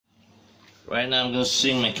Right now I'm going to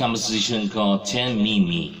sing my composition called Tian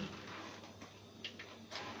MiMi.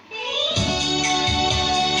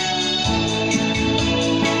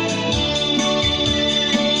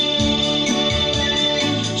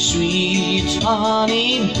 Sweet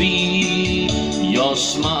honey bee, your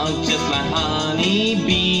smile just like honey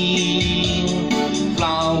bee.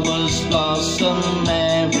 Flowers blossom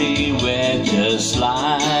everywhere just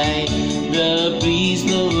like the breeze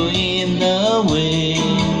blowing in the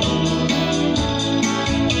wind.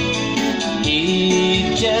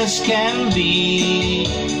 It just can't be,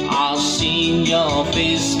 I've seen your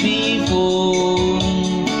face before.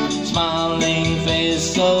 Smiling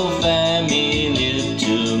face so familiar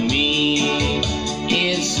to me.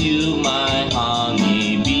 It's you, my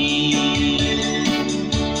honey bee.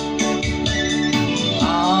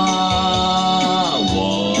 I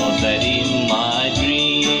was that in my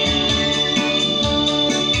dream.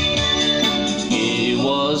 It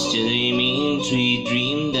was dreaming, sweet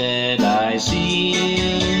dream that I see.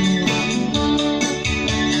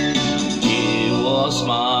 It was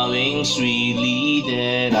smiling sweetly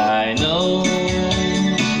that I know.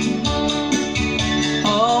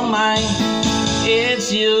 Oh my,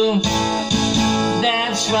 it's you.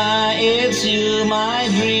 That's why it's you, my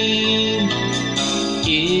dream.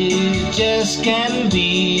 It just can't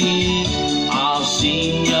be, I've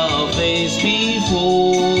seen your face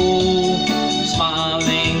before.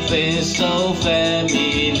 Smiling face so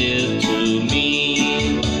familiar to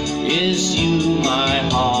me. It's you, my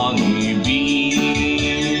honey bee.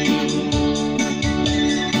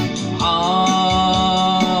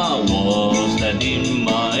 I was that in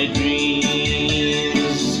my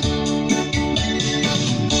dreams.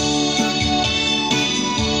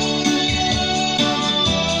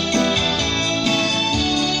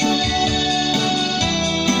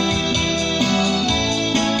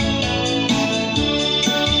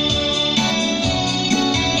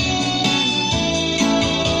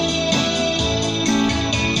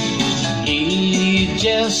 It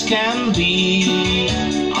just can't be,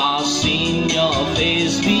 I've seen your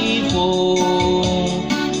face before.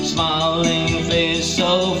 Smiling face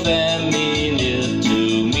so familiar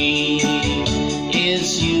to me.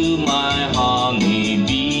 It's you, my honey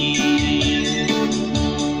bee.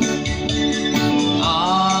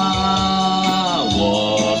 I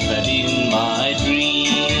was that in my dream.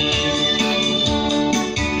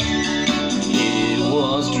 It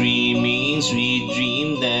was dreaming, sweet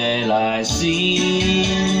dream that I see.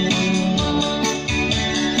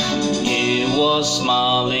 It was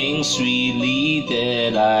smiling sweetly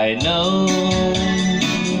that I know.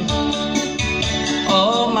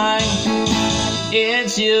 Oh my,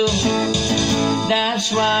 it's you.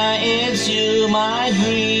 That's why it's you, my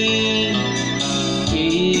dream.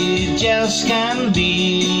 It just can't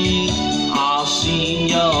be, I've seen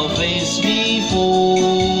your face before.